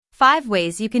5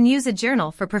 ways you can use a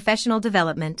journal for professional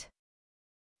development.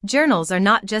 Journals are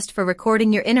not just for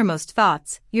recording your innermost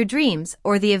thoughts, your dreams,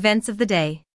 or the events of the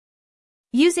day.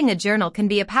 Using a journal can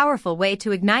be a powerful way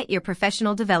to ignite your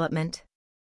professional development.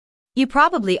 You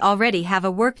probably already have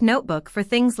a work notebook for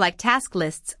things like task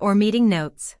lists or meeting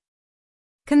notes.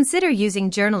 Consider using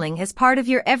journaling as part of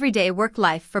your everyday work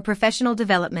life for professional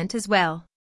development as well.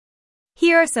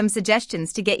 Here are some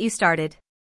suggestions to get you started.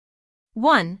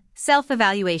 1.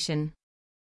 Self-evaluation.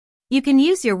 You can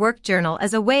use your work journal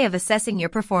as a way of assessing your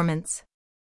performance.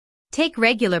 Take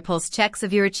regular pulse checks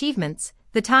of your achievements,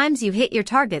 the times you hit your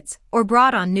targets, or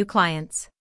brought on new clients.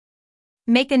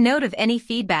 Make a note of any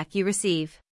feedback you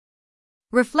receive.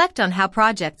 Reflect on how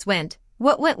projects went,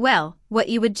 what went well, what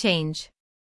you would change.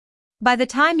 By the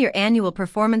time your annual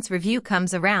performance review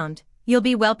comes around, you'll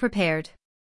be well prepared.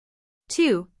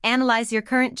 2. Analyze your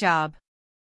current job.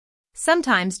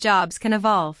 Sometimes jobs can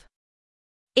evolve.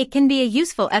 It can be a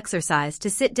useful exercise to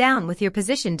sit down with your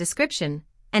position description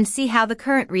and see how the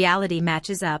current reality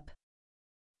matches up.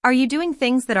 Are you doing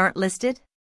things that aren't listed?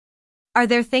 Are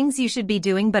there things you should be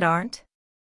doing but aren't?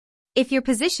 If your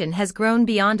position has grown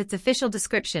beyond its official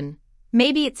description,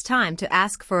 maybe it's time to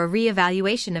ask for a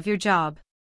re-evaluation of your job.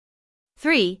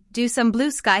 3. Do some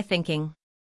blue sky thinking.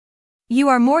 You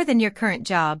are more than your current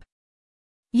job.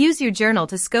 Use your journal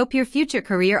to scope your future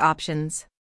career options.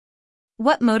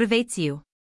 What motivates you?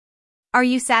 Are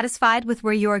you satisfied with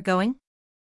where you are going?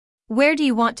 Where do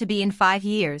you want to be in 5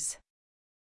 years?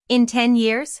 In 10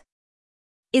 years?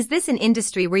 Is this an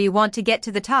industry where you want to get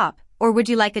to the top, or would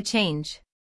you like a change?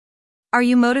 Are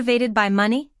you motivated by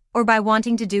money, or by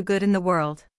wanting to do good in the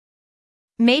world?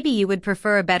 Maybe you would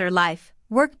prefer a better life,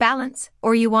 work balance,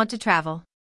 or you want to travel.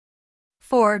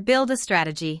 4. Build a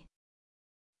strategy.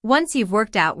 Once you've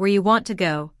worked out where you want to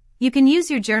go, you can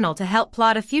use your journal to help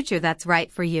plot a future that's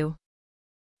right for you.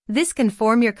 This can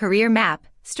form your career map,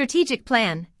 strategic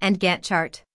plan, and Gantt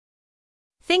chart.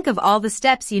 Think of all the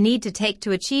steps you need to take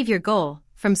to achieve your goal,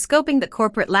 from scoping the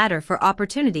corporate ladder for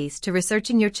opportunities to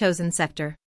researching your chosen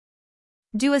sector.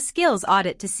 Do a skills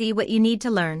audit to see what you need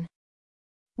to learn.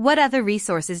 What other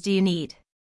resources do you need?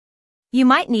 You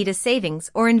might need a savings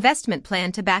or investment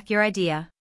plan to back your idea.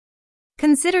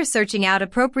 Consider searching out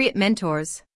appropriate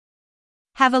mentors.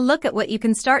 Have a look at what you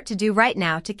can start to do right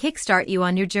now to kickstart you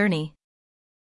on your journey.